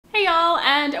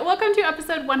Welcome to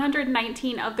episode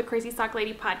 119 of the Crazy Sock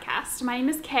Lady podcast. My name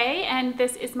is Kay, and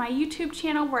this is my YouTube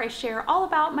channel where I share all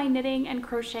about my knitting and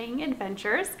crocheting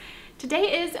adventures.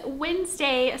 Today is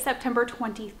Wednesday, September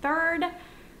 23rd.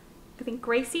 I think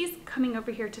Gracie's coming over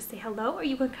here to say hello. Are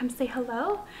you going to come say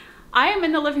hello? I am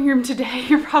in the living room today.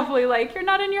 You're probably like, you're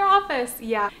not in your office.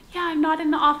 Yeah, I'm not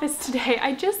in the office today.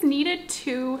 I just needed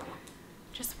to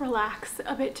just relax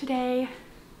a bit today.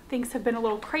 Things have been a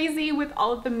little crazy with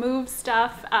all of the move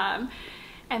stuff. And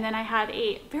then I had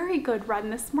a very good run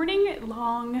this morning,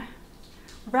 long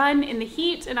run in the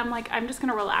heat. And I'm like, I'm just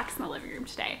gonna relax in the living room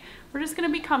today. We're just gonna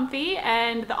be comfy.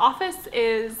 And the office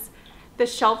the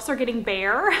shelves are getting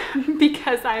bare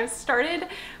because I've started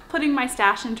putting my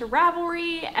stash into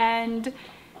Ravelry and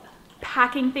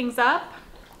packing things up.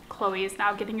 Chloe is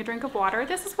now getting a drink of water.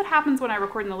 This is what happens when I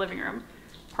record in the living room.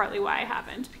 Partly why I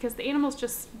haven't, because the animals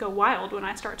just go wild when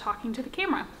I start talking to the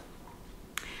camera.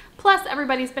 Plus,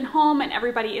 everybody's been home and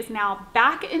everybody is now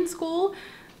back in school.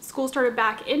 School started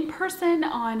back in person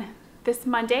on this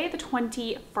Monday, the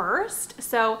 21st.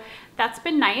 So that's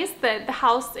been nice. The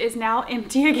house is now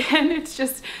empty again. It's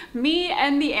just me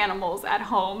and the animals at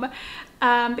home.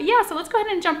 But yeah, so let's go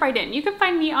ahead and jump right in. You can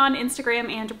find me on Instagram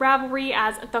and Ravelry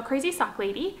as The Crazy Sock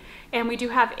Lady. And we do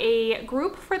have a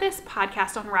group for this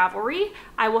podcast on Ravelry.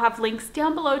 I will have links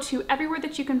down below to everywhere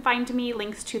that you can find me,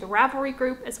 links to the Ravelry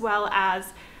group, as well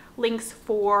as links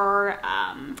for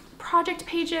project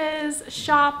pages,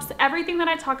 shops, everything that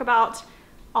I talk about.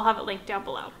 I'll have it linked down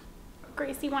below.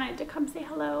 Gracie wanted to come say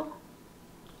hello.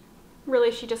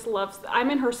 Really, she just loves, I'm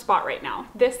in her spot right now.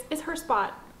 This is her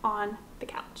spot on the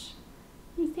couch.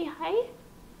 Can you say hi?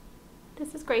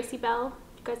 This is Gracie Belle.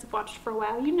 You guys have watched for a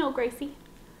while. You know Gracie.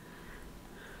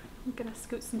 I'm gonna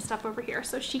scoot some stuff over here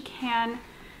so she can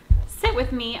sit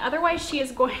with me. Otherwise, she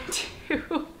is going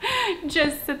to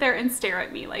just sit there and stare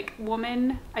at me like,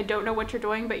 woman, I don't know what you're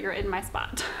doing, but you're in my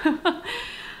spot.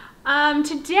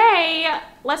 Today,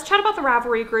 let's chat about the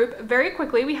Ravelry group very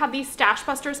quickly. We have the Stash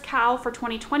Busters Cow for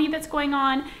 2020 that's going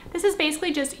on. This is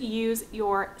basically just use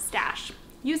your stash.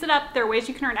 Use it up. There are ways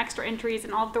you can earn extra entries,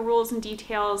 and all of the rules and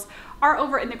details are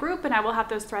over in the group, and I will have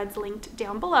those threads linked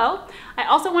down below. I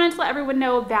also wanted to let everyone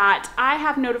know that I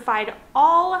have notified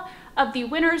all of the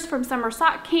winners from Summer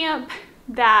Sock Camp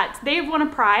that they've won a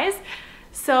prize.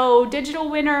 So digital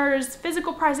winners,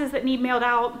 physical prizes that need mailed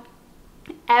out,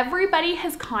 everybody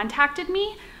has contacted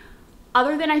me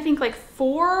other than I think like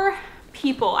 4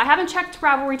 people. I haven't checked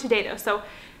Ravelry today though, so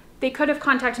they could have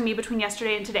contacted me between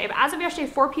yesterday and today, but as of yesterday,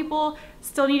 4 people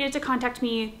still needed to contact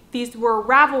me. These were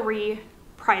Ravelry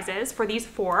prizes for these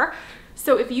 4.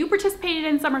 So if you participated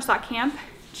in Summer Sock Camp,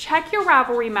 check your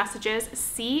Ravelry messages,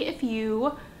 see if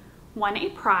you won a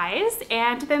prize,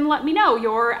 and then let me know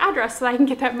your address so that I can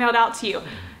get that mailed out to you.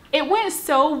 It went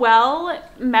so well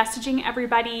messaging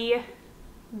everybody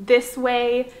this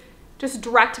way. Just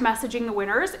direct messaging the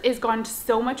winners is gone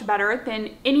so much better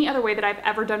than any other way that I've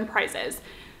ever done prizes.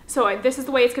 So this is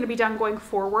the way it's going to be done going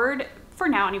forward. For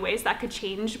now anyways, that could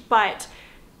change, but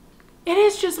it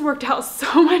has just worked out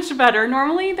so much better.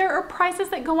 Normally there are prizes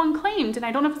that go unclaimed, and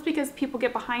I don't know if it's because people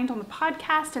get behind on the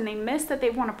podcast and they miss that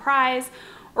they've won a prize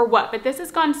or what, but this has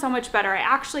gone so much better.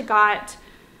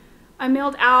 I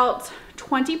mailed out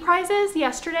 20 prizes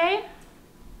yesterday.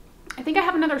 I think I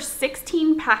have another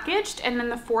 16 packaged, and then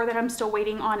the 4 that I'm still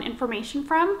waiting on information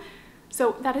from.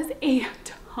 So that is a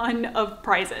ton of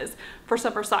prizes for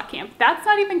Summer Sock Camp. That's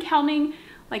not even counting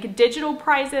like digital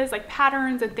prizes, like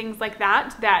patterns and things like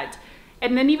that,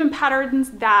 and then even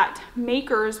patterns that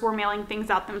makers were mailing things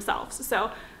out themselves.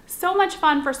 So much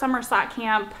fun for Summer Sock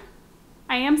Camp.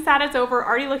 I am sad it's over,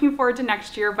 already looking forward to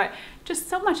next year, but just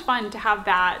so much fun to have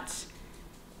that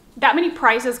many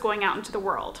prizes going out into the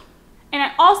world. And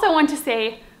I also want to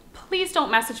say, please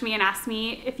don't message me and ask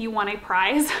me if you won a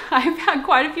prize. I've had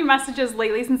quite a few messages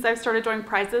lately since I've started doing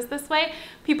prizes this way.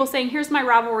 People saying, here's my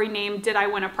Ravelry name, did I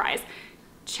win a prize?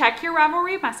 Check your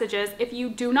Ravelry messages. If you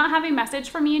do not have a message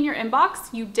from me in your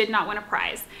inbox, you did not win a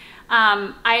prize.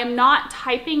 I am not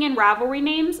typing in Ravelry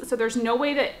names, so there's no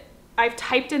way that I've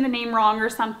typed in the name wrong or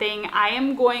something. I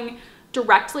am going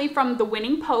directly from the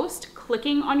winning post,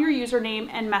 clicking on your username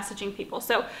and messaging people.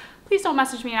 So please don't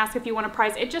message me and ask if you won a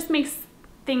prize. It just makes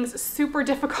things super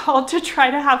difficult to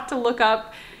try to have to look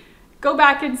up, go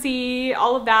back and see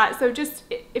all of that. So just,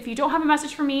 if you don't have a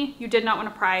message from me, you did not win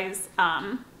a prize.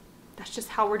 That's just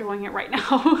how we're doing it right now.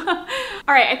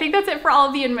 All right, I think that's it for all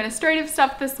of the administrative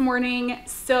stuff this morning.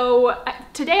 So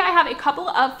today I have a couple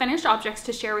of finished objects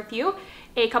to share with you,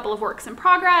 a couple of works in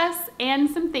progress, and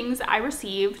some things I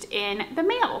received in the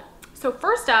mail. So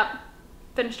first up,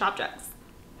 finished objects.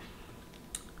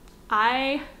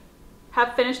 I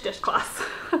have finished dishcloths.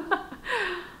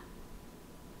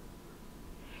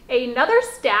 Another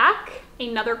stack,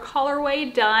 another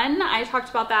colorway done. I talked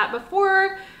about that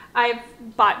before. I've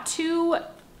bought 2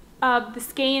 of the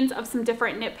skeins of some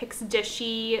different Knit Picks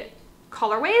Dishy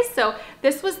colorways. So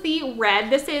this was the red.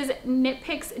 This is Knit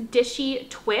Picks Dishy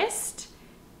Twist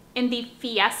in the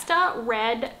Fiesta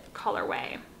red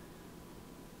colorway.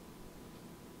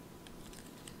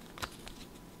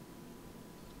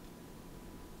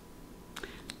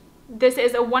 This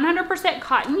is a 100%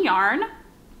 cotton yarn.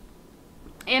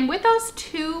 And with those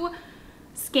 2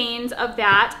 skeins of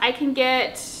that, I can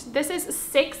get, this is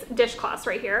 6 dishcloths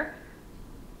right here.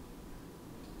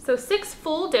 So 6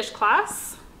 full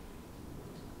dishcloths.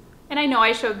 And I know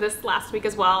I showed this last week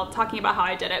as well, talking about how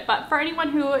I did it, but for anyone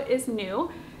who is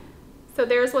new, so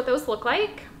there's what those look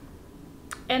like.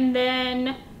 And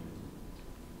then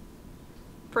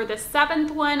for the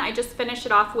 7th one, I just finished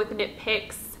it off with Knit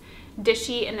Picks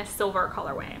Dishy in the silver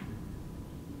colorway.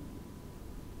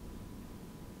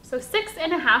 So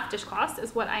 6.5 dishcloths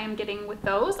is what I am getting with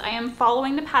those. I am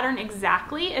following the pattern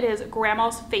exactly. It is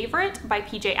Grandma's Favorite by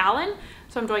PJ Allen.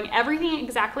 So I'm doing everything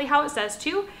exactly how it says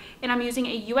to, and I'm using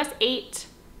a US 8, is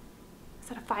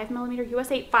that a 5mm?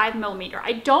 US 8 5mm.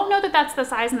 I don't know that that's the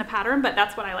size in the pattern, but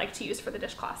that's what I like to use for the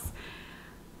dishcloths.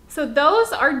 So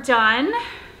those are done,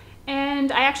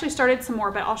 and I actually started some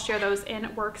more, but I'll share those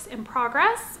in works in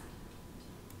progress.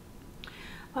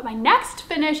 But my next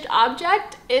finished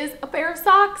object is a pair of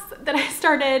socks that I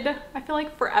started, I feel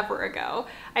like forever ago.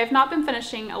 I have not been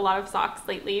finishing a lot of socks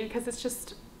lately because it's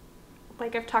just,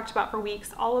 like I've talked about for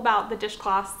weeks, all about the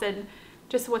dishcloths and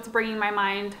just what's bringing my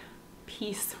mind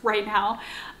peace right now.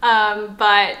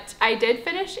 But I did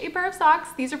finish a pair of socks.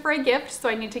 These are for a gift, so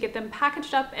I need to get them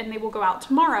packaged up and they will go out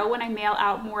tomorrow when I mail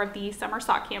out more of the summer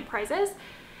sock camp prizes.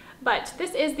 But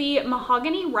this is the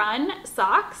Mahogany Run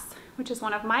socks, which is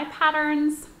one of my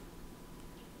patterns.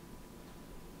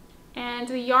 And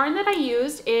the yarn that I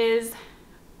used is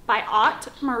by Aunt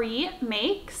Marie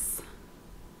Makes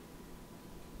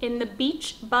in the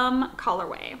Beach Bum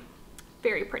colorway.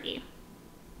 Very pretty.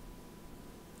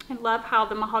 I love how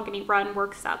the Mahogany Run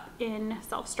works up in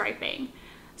self-striping.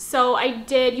 So I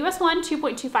did US 1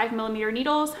 2.25mm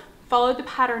needles, followed the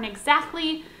pattern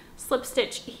exactly, slip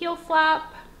stitch heel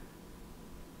flap,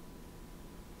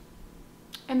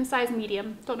 and the size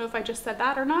medium. Don't know if I just said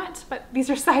that or not, but these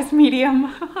are size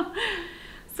medium.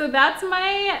 So that's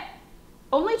my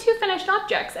only 2 finished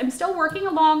objects. I'm still working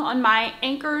along on my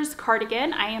Anchors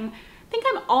cardigan. I think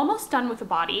I'm almost done with the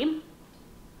body.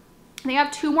 I think I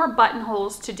have 2 more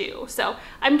buttonholes to do. So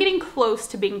I'm getting close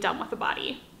to being done with the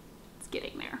body. It's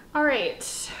getting there. All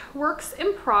right, works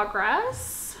in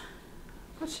progress.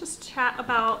 Let's just chat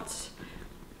about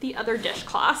the other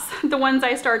dishcloths, the ones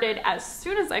I started as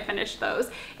soon as I finished those.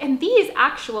 And these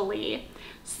actually,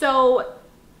 so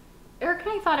Eric and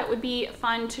I thought it would be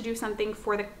fun to do something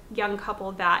for the young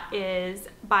couple that is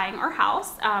buying our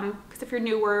house. Because if you're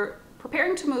new, we're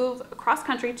preparing to move across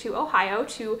country to Ohio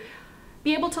to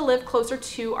be able to live closer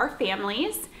to our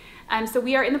families. So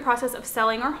we are in the process of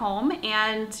selling our home,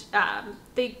 and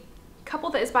the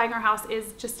couple that is buying our house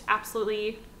is just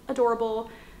absolutely adorable.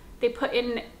 They put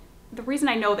in, the reason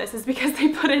I know this is because they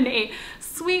put in a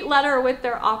sweet letter with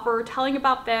their offer telling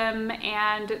about them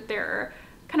and their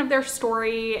kind of their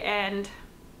story and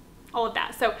all of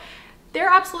that. So they're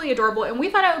absolutely adorable, and we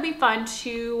thought it would be fun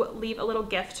to leave a little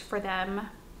gift for them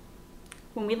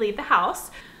when we leave the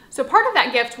house. So part of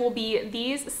that gift will be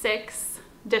these 6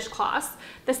 dishcloths.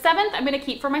 The 7th I'm going to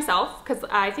keep for myself because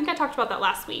I think I talked about that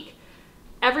last week.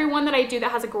 Every one that I do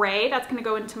that has a gray, that's going to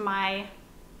go into my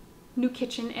new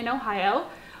kitchen in Ohio.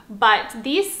 But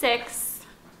these 6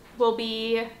 will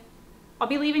be, I'll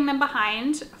be leaving them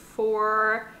behind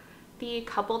for the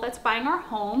couple that's buying our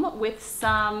home with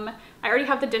some, I already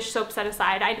have the dish soap set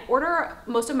aside. I'd order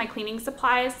most of my cleaning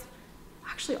supplies,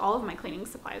 actually all of my cleaning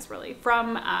supplies really,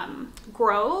 from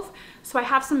Grove. So I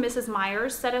have some Mrs.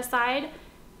 Meyer's set aside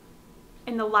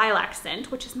in the lilac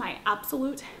scent, which is my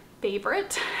absolute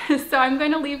favorite. So I'm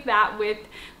going to leave that with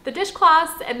the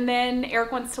dishcloths, and then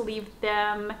Eric wants to leave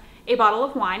them a bottle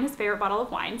of wine, his favorite bottle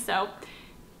of wine. So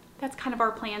that's kind of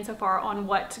our plan so far on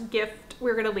what gift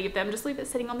we're going to leave them. Just leave it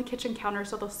sitting on the kitchen counter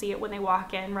so they'll see it when they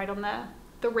walk in, right on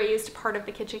the raised part of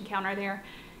the kitchen counter there.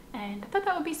 And I thought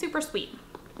that would be super sweet.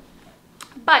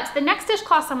 But the next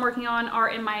dishcloths I'm working on are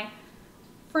in my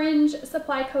Fringe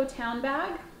Supply Co town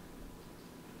bag.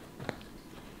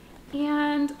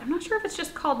 And I'm not sure if it's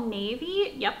just called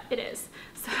navy. Yep, it is.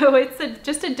 So it's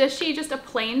just a dishy, just a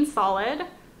plain solid.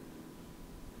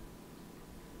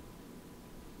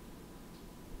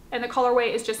 And the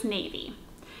colorway is just navy.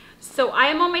 So I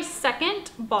am on my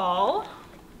second ball.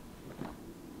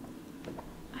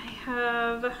 I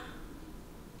have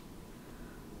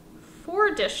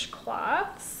 4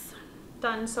 dishcloths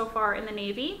done so far in the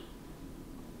navy.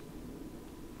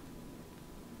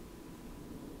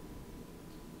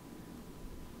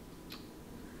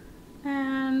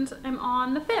 And I'm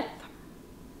on the 5th.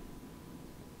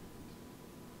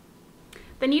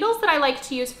 The needles that I like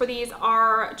to use for these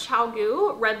are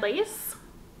Chalgu red lace.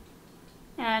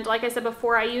 And like I said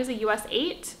before, I use a US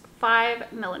 8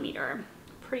 5mm.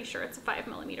 Pretty sure it's a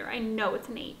 5mm. I know it's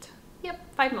an 8.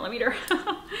 Yep,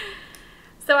 5mm.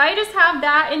 So I just have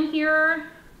that in here.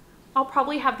 I'll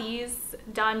probably have these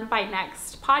done by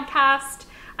next podcast.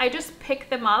 I just pick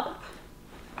them up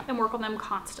and work on them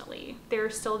constantly. They're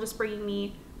still just bringing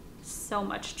me so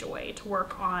much joy to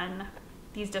work on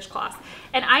these dishcloths.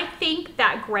 And I think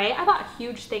that gray, I bought a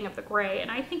huge thing of the gray, and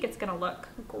I think it's gonna look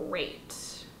great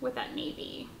with that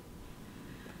navy.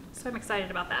 So I'm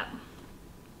excited about that.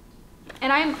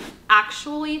 And I'm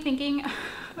actually thinking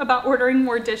about ordering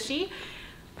more dishy.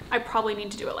 I probably need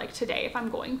to do it like today if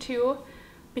I'm going to,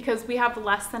 because we have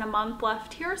less than a month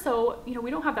left here. So, you know,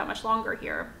 we don't have that much longer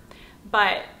here,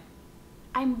 but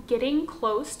I'm getting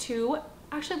close to,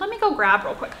 actually, let me go grab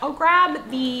real quick. I'll grab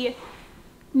the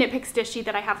Knit Picks dishy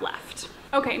that I have left.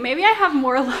 Okay, maybe I have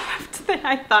more left than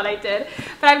I thought I did,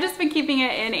 but I've just been keeping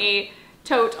it in a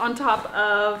tote on top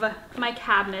of my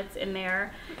cabinets in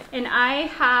there. And I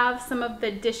have some of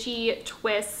the dishy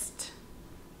twist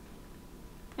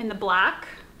in the black.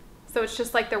 So it's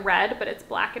just like the red, but it's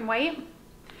black and white.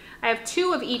 I have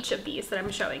 2 of each of these that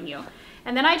I'm showing you.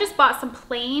 And then I just bought some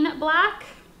plain black,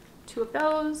 2 of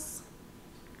those.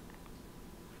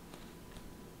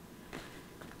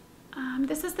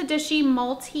 This is the dishy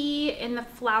multi in the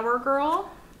Flower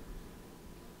Girl.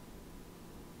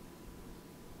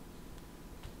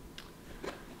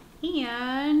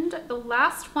 And the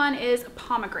last one is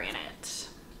pomegranate.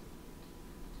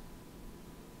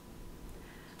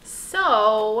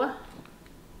 So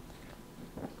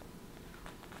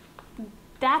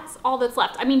that's all that's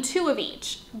left. I mean, 2 of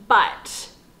each,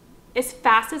 but as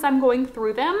fast as I'm going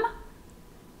through them,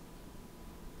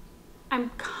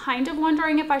 I'm kind of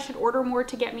wondering if I should order more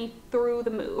to get me through the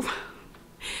move.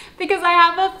 Because I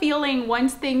have a feeling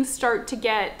once things start to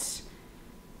get,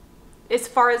 as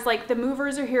far as like the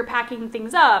movers are here packing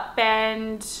things up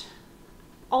and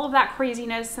all of that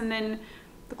craziness, and then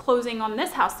the closing on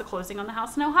this house, the closing on the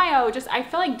house in Ohio, just I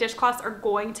feel like dishcloths are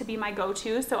going to be my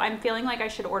go-to, so I'm feeling like I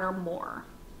should order more.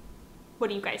 What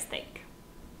do you guys think?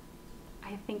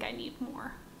 I think I need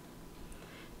more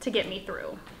to get me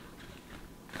through.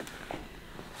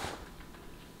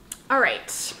 All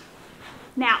right,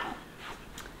 now,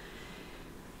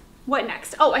 what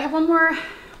next? Oh, I have one more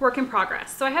work in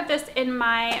progress. So I have this in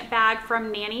my bag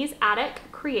from Nanny's Attic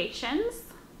Creations.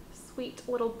 Sweet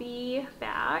little bee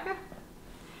bag.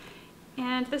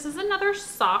 And this is another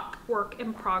sock work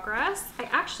in progress. I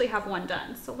actually have one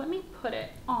done, so let me put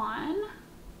it on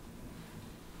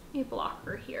a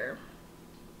blocker here.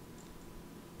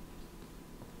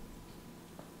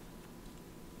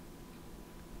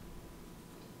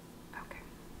 Okay.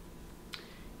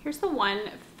 Here's the one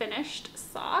finished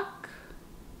sock.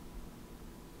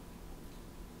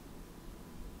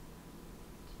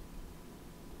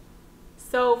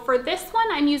 So for this one,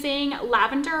 I'm using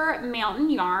Lavender Mountain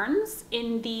Yarns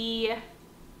in the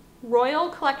Royal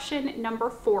Collection number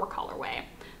 4 colorway.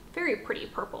 Very pretty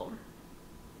purple.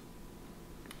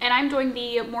 And I'm doing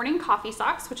the Morning Coffee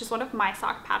Socks, which is one of my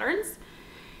sock patterns.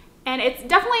 And it's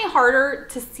definitely harder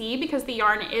to see because the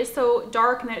yarn is so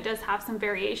dark and then it does have some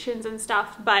variations and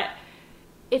stuff, but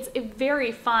it's a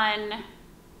very fun,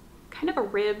 kind of a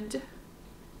ribbed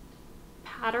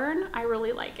pattern. I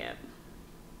really like it.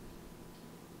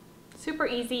 Super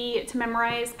easy to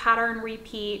memorize, pattern,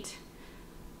 repeat.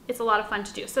 It's a lot of fun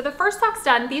to do. So the first sock's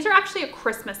done. These are actually a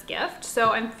Christmas gift,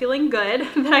 so I'm feeling good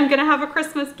that I'm gonna have a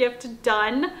Christmas gift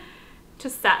done to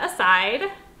set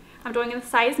aside. I'm doing in the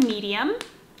size medium,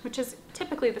 which is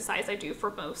typically the size I do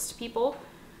for most people.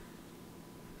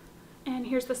 And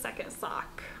here's the second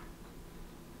sock.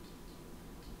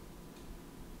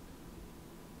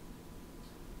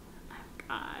 I've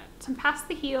got some past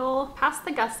the heel, past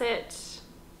the gusset.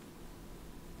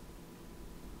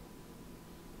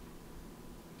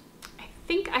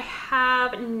 I think I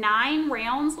have 9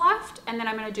 rounds left, and then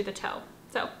I'm gonna do the toe.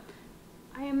 So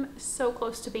I am so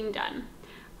close to being done.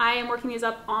 I am working these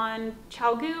up on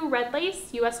Chalgu red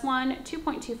lace, US 1,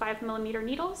 2.25mm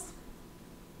needles.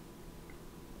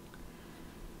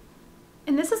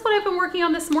 And this is what I've been working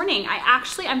on this morning.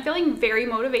 I'm feeling very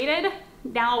motivated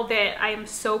now that I am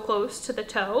so close to the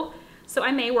toe. So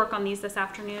I may work on these this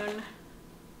afternoon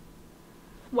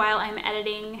while I'm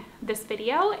editing this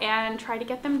video and try to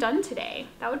get them done today.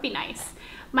 That would be nice.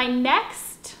 My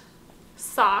next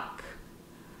sock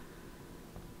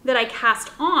that I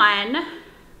cast on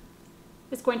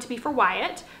is going to be for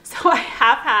Wyatt. So I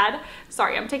have had,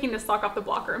 sorry, I'm taking this sock off the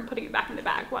blocker and putting it back in the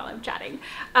bag while I'm chatting.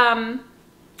 I've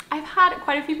had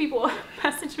quite a few people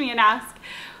message me and ask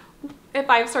if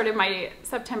I've started my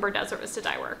September Desert Vista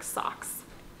Dye Works socks.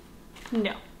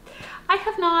 No, I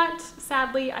have not.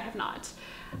 Sadly, I have not.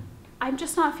 I'm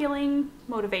just not feeling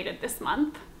motivated this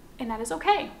month, and that is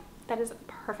okay. That is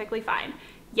perfectly fine.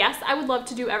 Yes, I would love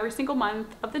to do every single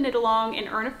month of the knit along and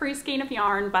earn a free skein of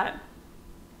yarn, but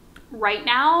right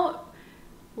now,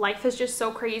 life is just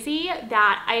so crazy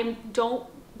that I don't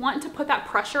want to put that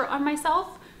pressure on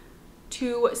myself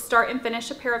to start and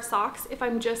finish a pair of socks if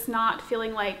I'm just not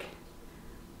feeling like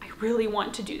I really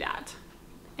want to do that.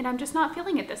 And I'm just not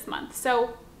feeling it this month.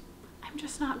 So I'm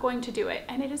just not going to do it,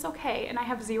 and it is okay. And I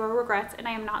have zero regrets, and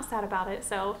I am not sad about it.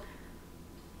 So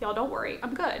y'all don't worry,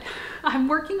 I'm good. I'm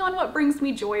working on what brings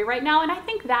me joy right now. And I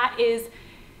think that is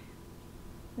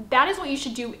what you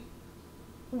should do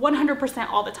 100%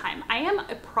 all the time. I am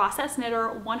a process knitter,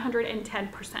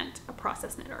 110% a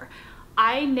process knitter.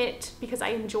 I knit because I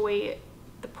enjoy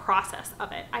the process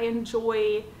of it. I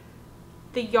enjoy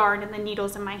the yarn and the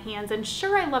needles in my hands, and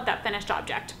sure, I love that finished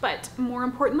object, but more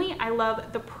importantly, I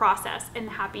love the process and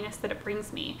the happiness that it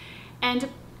brings me. And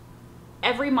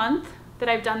every month that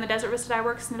I've done the Desert Vista Dye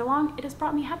Works knit along, it has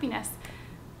brought me happiness.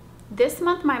 This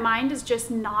month, my mind is just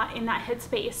not in that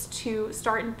headspace to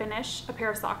start and finish a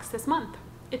pair of socks this month.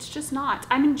 It's just not.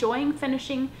 I'm enjoying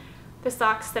finishing the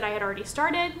socks that I had already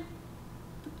started.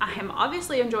 I am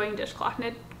obviously enjoying dishcloth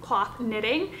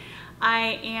knitting.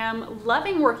 I am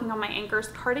loving working on my Anchors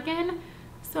cardigan.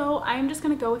 So I'm just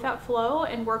gonna go with that flow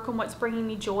and work on what's bringing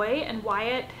me joy. And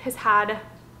Wyatt has had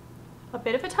a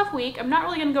bit of a tough week. I'm not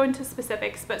really gonna go into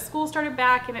specifics, but school started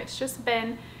back, and it's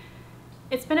been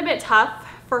a bit tough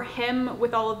for him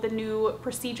with all of the new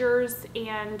procedures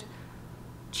and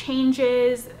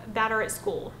changes that are at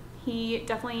school. He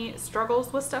definitely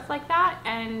struggles with stuff like that,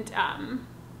 and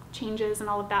changes and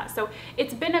all of that. So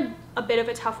it's been a bit of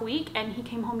a tough week, and he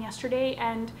came home yesterday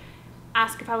and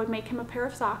asked if I would make him a pair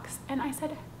of socks, and I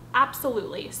said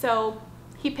absolutely. So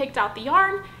he picked out the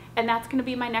yarn, and that's going to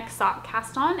be my next sock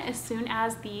cast on as soon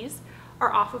as these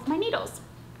are off of my needles.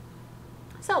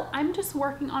 So I'm just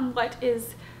working on what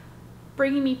is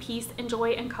bringing me peace and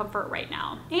joy and comfort right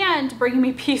now. And bringing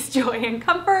me peace, joy, and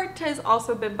comfort has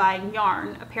also been buying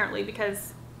yarn, apparently,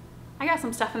 because I got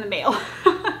some stuff in the mail.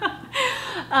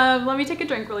 Let me take a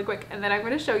drink really quick, and then I'm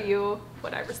going to show you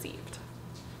what I received.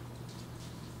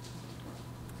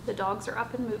 The dogs are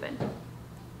up and moving.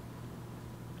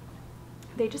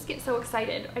 They just get so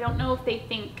excited. I don't know what they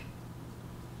think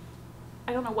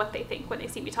when they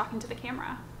see me talking to the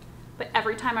camera. But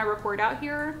every time I record out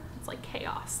here, it's like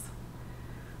chaos.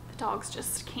 The dogs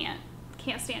just can't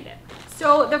stand it.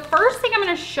 So the first thing I'm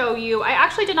going to show you, I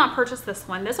actually did not purchase this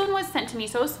one. This one was sent to me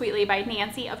so sweetly by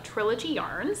Nancy of Trilogy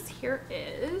Yarns. Here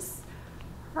is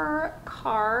her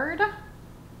card.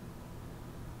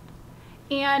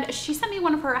 And she sent me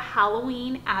one of her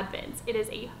Halloween advents. It is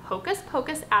a Hocus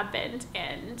Pocus advent,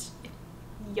 and if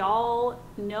y'all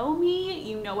know me,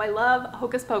 you know I love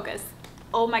Hocus Pocus.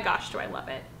 Oh my gosh, do I love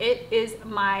it. It is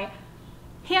my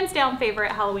hands down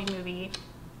favorite Halloween movie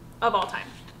of all time.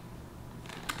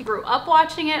 I grew up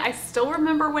watching it. I still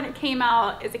remember when it came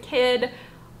out as a kid.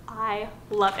 I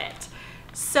love it.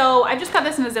 So I've just got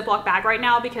this in a Ziploc bag right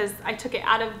now because I took it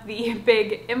out of the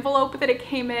big envelope that it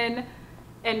came in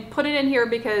and put it in here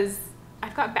because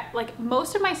I've got like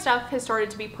most of my stuff has started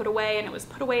to be put away, and it was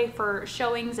put away for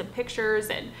showings and pictures,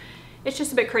 and it's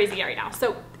just a bit crazy right now.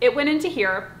 So it went into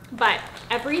here, but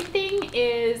everything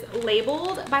is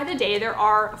labeled by the day. There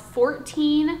are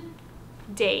 14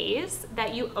 days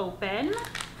that you open.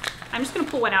 I'm just gonna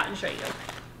pull one out and show you.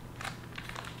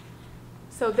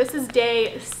 So this is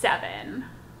day 7.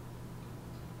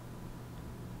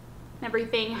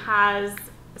 Everything has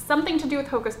something to do with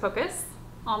Hocus Pocus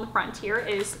on the front here.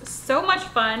 It is so much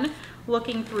fun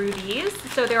looking through these.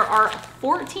 So there are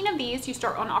 14 of these. You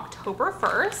start on October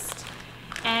 1st,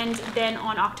 and then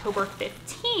on October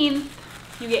 15th,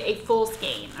 you get a full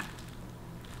skein.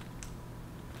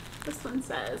 This one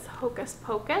says Hocus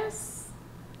Pocus.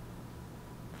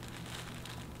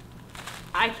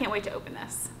 I can't wait to open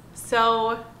this.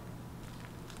 So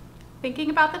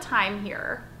thinking about the time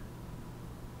here,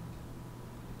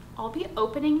 I'll be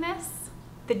opening this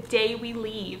the day we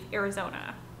leave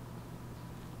Arizona.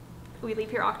 We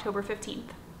leave here October 15th.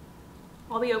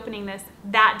 I'll be opening this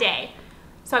that day.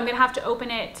 So I'm gonna have to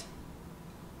open it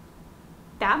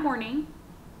that morning.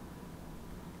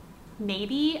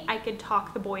 Maybe I could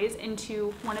talk the boys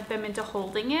into one of them into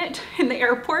holding it in the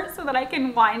airport so that I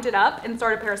can wind it up and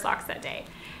start a pair of socks that day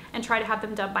and try to have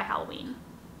them done by Halloween.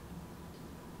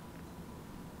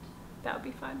 That would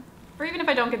be fun. Or even if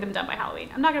I don't get them done by Halloween.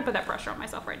 I'm not gonna put that pressure on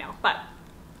myself right now, but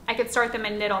I could start them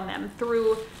and knit on them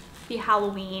through the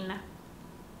Halloween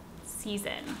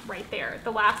season right there,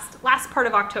 the last part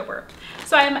of October.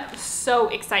 So I'm so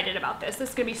excited about this. This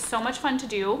is gonna be so much fun to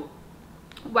do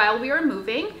while we are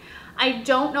moving. I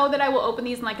don't know that I will open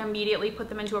these and like immediately put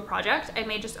them into a project. I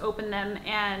may just open them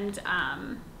and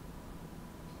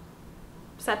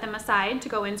set them aside to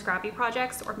go in scrappy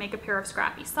projects or make a pair of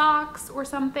scrappy socks or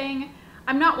something.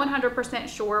 I'm not 100%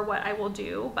 sure what I will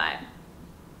do, but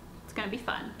it's gonna be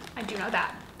fun. I do know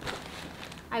that.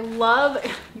 I love,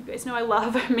 you guys know I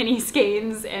love mini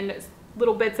skeins and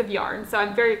little bits of yarn, so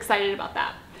I'm very excited about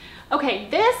that. Okay,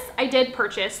 this I did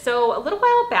purchase. So a little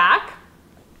while back,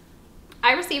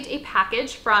 I received a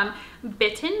package from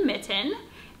Bitten Mitten,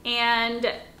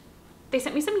 and they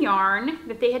sent me some yarn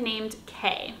that they had named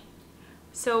K.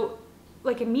 So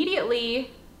like immediately,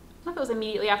 I don't know if it was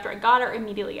immediately after I got it or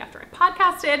immediately after I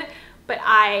podcasted, but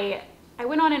I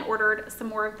went on and ordered some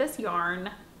more of this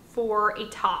yarn for a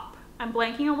top. I'm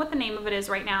blanking on what the name of it is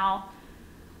right now,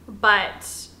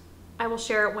 but I will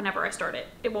share it whenever I start it.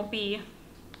 It won't be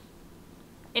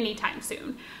anytime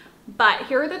soon. But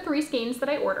here are the 3 skeins that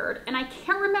I ordered, and I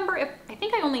can't remember if, I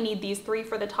think I only need these 3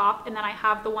 for the top, and then I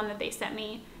have the one that they sent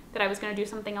me that I was gonna do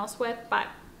something else with, but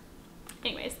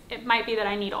anyways, it might be that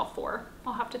I need all 4.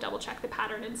 I'll have to double check the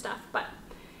pattern and stuff, but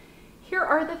here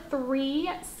are the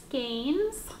 3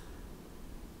 skeins.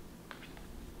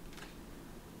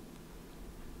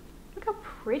 Look how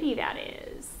pretty that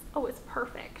is. Oh, it's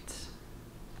perfect.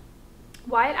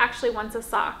 Wyatt actually wants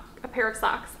a pair of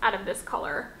socks out of this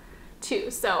color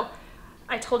too. So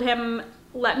I told him,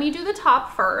 let me do the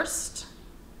top first,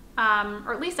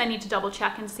 or at least I need to double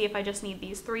check and see if I just need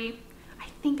these 3. I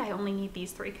think I only need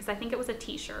these 3 because I think it was a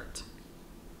t-shirt.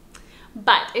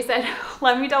 But I said,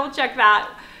 let me double check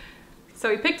that. So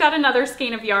he picked out another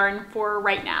skein of yarn for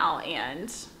right now,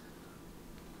 and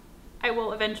I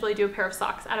will eventually do a pair of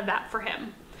socks out of that for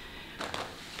him.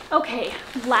 Okay,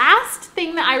 last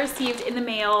thing that I received in the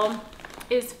mail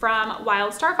is from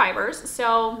Wild Star Fibers.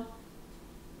 So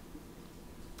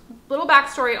little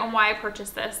backstory on why I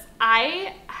purchased this.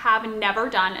 I have never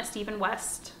done a Steve &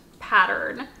 West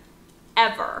pattern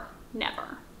ever.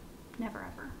 Never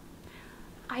ever.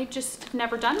 I just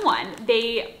never done one.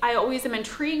 I always am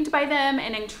intrigued by them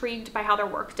and intrigued by how they're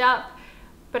worked up,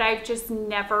 but I've just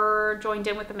never joined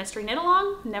in with the mystery knit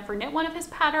along, never knit one of his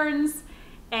patterns.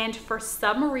 And for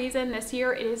some reason this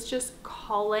year, it is just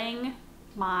calling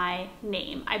my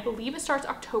name. I believe it starts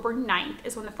October 9th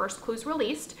is when the first clue's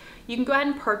released. You can go ahead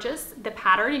and purchase the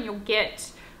pattern, and you'll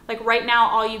get, like right now,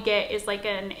 all you get is like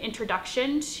an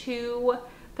introduction to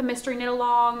the mystery knit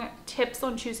along, tips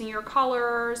on choosing your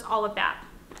colors, all of that.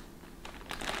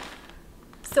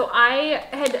 So I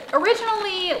had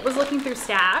originally was looking through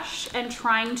Stash and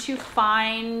trying to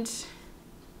find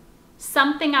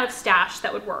something out of Stash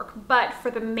that would work. But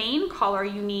for the main color,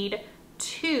 you need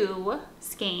 2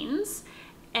 skeins.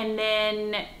 And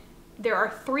then there are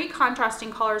 3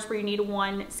 contrasting colors where you need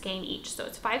 1 skein each. So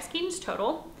it's 5 skeins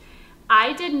total.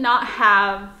 I did not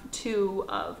have 2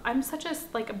 of, I'm such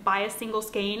a buy a single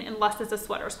skein unless it's a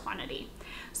sweater's quantity.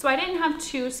 So I didn't have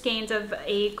 2 skeins of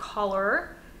a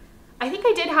color. I think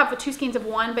I did have 2 skeins of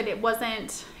one, but it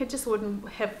just wouldn't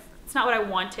have, it's not what I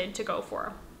wanted to go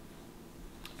for.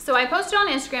 So I posted on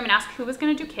Instagram and asked who was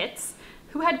gonna do kits,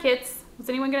 who had kits, was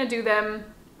anyone gonna do them?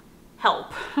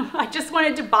 Help. I just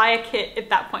wanted to buy a kit at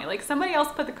that point. Like somebody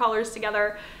else put the colors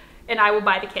together and I will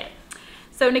buy the kit.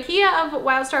 So Nakia of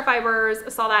Wild Star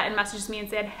Fibers saw that and messaged me and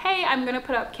said, hey, I'm gonna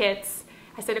put up kits.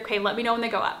 I said, okay, let me know when they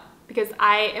go up, because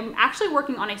I am actually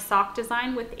working on a sock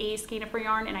design with a skein of her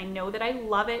yarn, and I know that I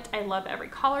love it. I love every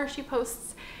color she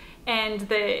posts, and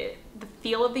the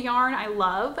feel of the yarn I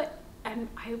love, and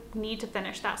I need to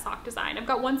finish that sock design. I've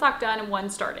got 1 sock done and 1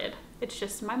 started. It's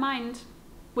just my mind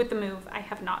with the move. I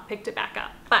have not picked it back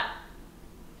up, but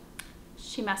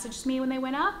she messaged me when they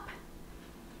went up.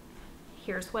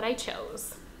 Here's what I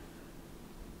chose.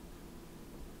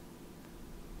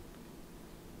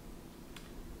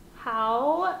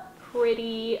 How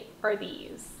pretty are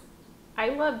these? I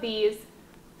love these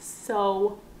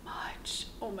so much.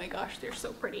 Oh my gosh, they're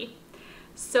so pretty.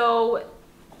 So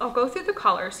I'll go through the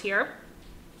colors here.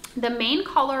 The main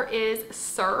color is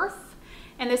Surf,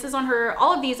 and this is on her,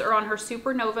 all of these are on her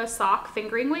Supernova sock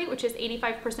fingering weight, which is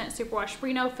 85% superwash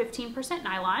merino, 15%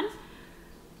 nylon.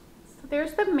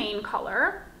 there's the main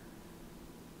color.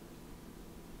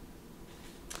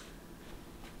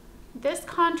 This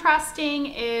contrasting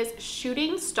is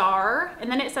Shooting Star,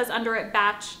 and then it says under it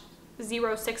batch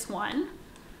 061.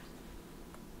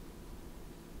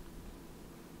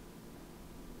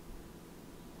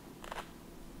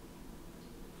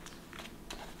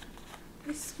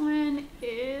 This one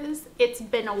is It's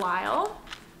Been a While.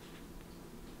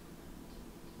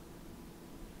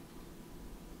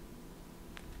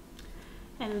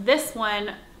 And this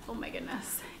one, oh my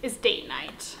goodness, is Date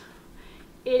Night.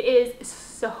 It is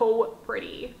so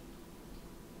pretty.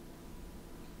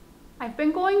 I've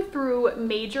been going through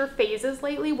major phases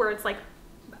lately where it's like,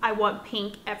 I want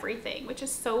pink everything, which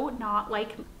is so not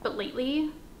like, but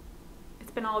lately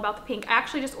it's been all about the pink. I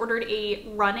actually just ordered a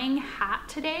running hat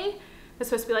today. It's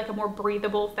supposed to be like a more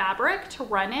breathable fabric to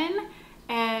run in.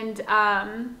 And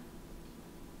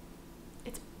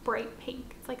it's bright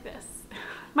pink. It's like this.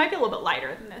 Might be a little bit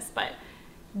lighter than this, but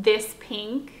this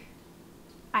pink,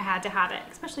 I had to have it,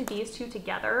 especially these two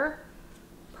together.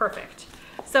 Perfect.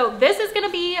 So this is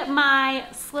gonna be my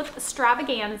slip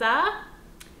extravaganza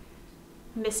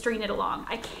mystery knit along.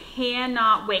 I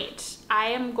cannot wait.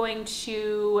 I am going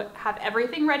to have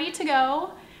everything ready to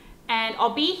go, and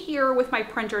I'll be here with my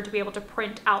printer to be able to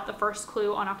print out the first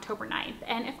clue on October 9th.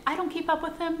 And if I don't keep up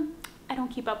with them, I don't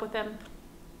keep up with them.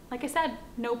 Like I said,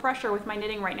 no pressure with my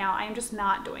knitting right now. I am just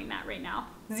not doing that right now.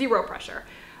 Zero pressure,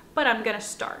 but I'm gonna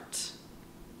start.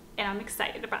 And I'm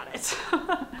excited about it.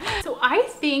 So I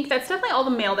think that's definitely all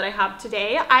the mail that I have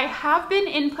today. I have been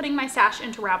inputting my stash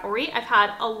into Ravelry. I've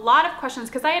had a lot of questions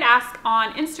because I had asked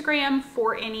on Instagram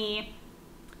for any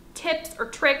tips or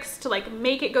tricks to like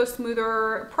make it go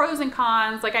smoother, pros and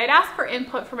cons. Like I had asked for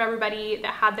input from everybody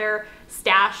that had their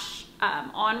stash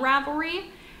on Ravelry.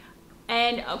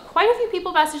 And quite a few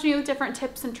people messaged me with different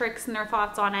tips and tricks and their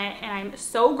thoughts on it. And I'm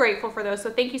so grateful for those. So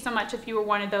thank you so much if you were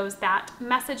one of those that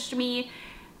messaged me.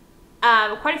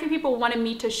 Quite a few people wanted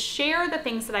me to share the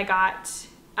things that I got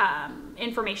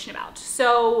information about.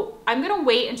 So I'm gonna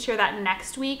wait and share that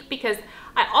next week because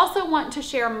I also want to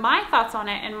share my thoughts on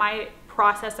it and my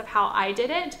process of how I did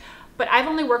it, but I've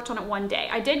only worked on it one day.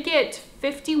 I did get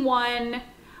 51,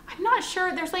 I'm not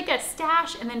sure, there's like a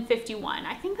stash and then 51.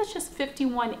 I think that's just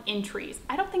 51 entries.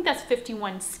 I don't think that's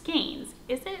 51 skeins,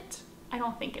 is it? I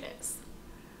don't think it is.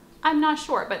 I'm not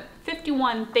sure, but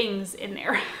 51 things in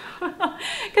there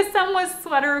because some was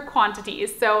sweater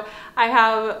quantities. So I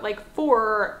have like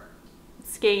 4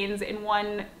 skeins in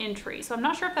one entry. So I'm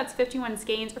not sure if that's 51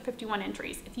 skeins or 51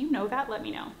 entries. If you know that, let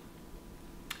me know.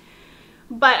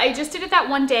 But I just did it that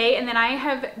one day, and then I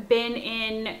have been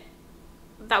in,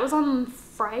 that was on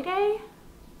Friday.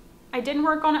 I didn't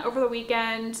work on it over the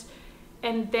weekend.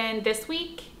 And then this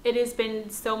week, it has been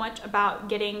so much about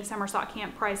getting summer sock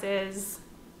camp prizes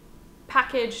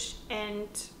packaged and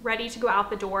ready to go out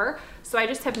the door. So I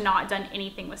just have not done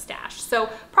anything with stash. So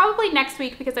probably next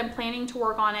week because I'm planning to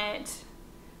work on it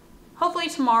hopefully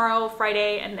tomorrow,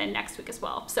 Friday, and then next week as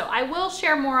well. So I will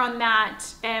share more on that,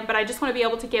 but I just want to be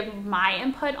able to give my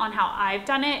input on how I've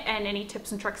done it and any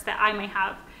tips and tricks that I may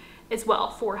have as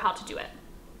well for how to do it.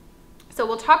 So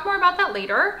we'll talk more about that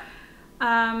later.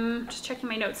 Just checking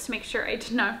my notes to make sure I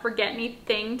did not forget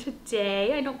anything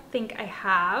today. I don't think I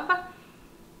have.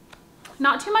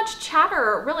 Not too much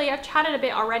chatter, really. I've chatted a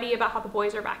bit already about how the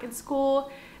boys are back in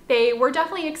school. They were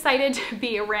definitely excited to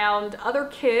be around other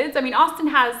kids. I mean, Austin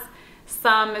has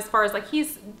some as far as like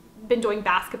he's been doing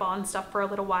basketball and stuff for a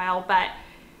little while, but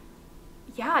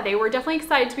yeah, they were definitely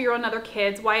excited to be around other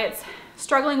kids. Wyatt's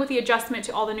struggling with the adjustment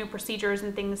to all the new procedures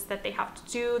and things that they have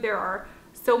to do. There are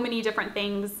so many different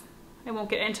things. I won't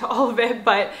get into all of it,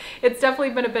 but it's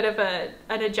definitely been a bit of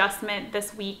an adjustment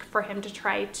this week for him to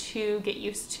try to get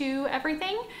used to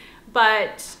everything.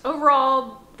 But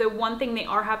overall, the one thing they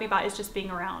are happy about is just being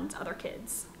around other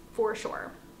kids, for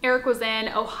sure. Eric was in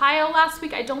Ohio last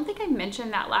week. I don't think I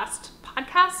mentioned that last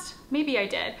podcast. Maybe I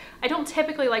did. I don't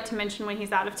typically like to mention when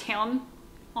he's out of town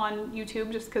on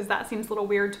YouTube just because that seems a little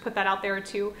weird to put that out there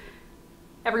to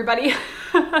everybody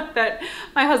that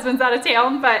my husband's out of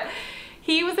town, but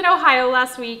he was in Ohio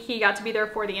last week. He got to be there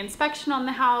for the inspection on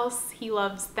the house. He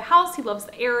loves the house. He loves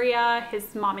the area.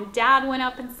 His mom and dad went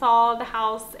up and saw the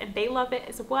house and they love it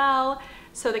as well.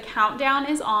 So the countdown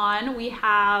is on. We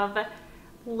have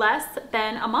less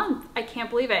than a month. I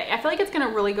can't believe it. I feel like it's gonna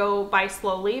really go by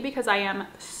slowly because I am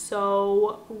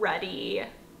so ready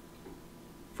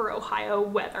for Ohio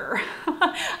weather.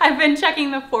 I've been checking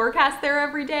the forecast there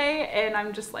every day and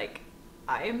I'm just like,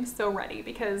 I am so ready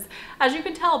because as you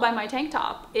can tell by my tank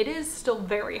top, it is still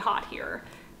very hot here.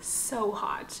 So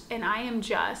hot. And I am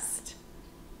just,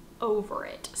 over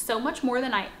it. So much more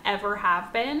than I ever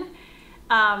have been.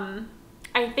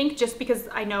 I think just because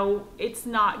I know it's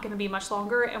not going to be much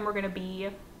longer and we're going to be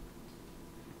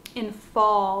in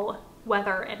fall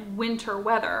weather and winter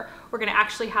weather, we're going to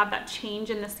actually have that change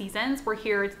in the seasons. We're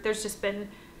here, there's just been,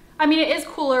 I mean, it is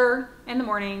cooler in the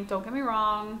morning, don't get me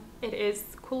wrong. It is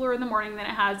cooler in the morning than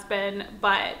it has been,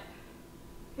 but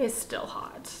it's still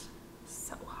hot.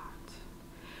 So hot.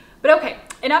 But okay,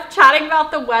 enough chatting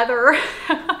about the weather.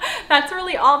 That's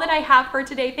really all that I have for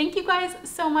today. Thank you guys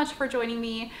so much for joining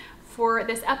me for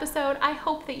this episode. I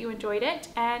hope that you enjoyed it,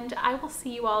 and I will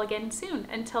see you all again soon.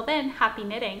 Until then, happy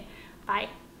knitting. Bye.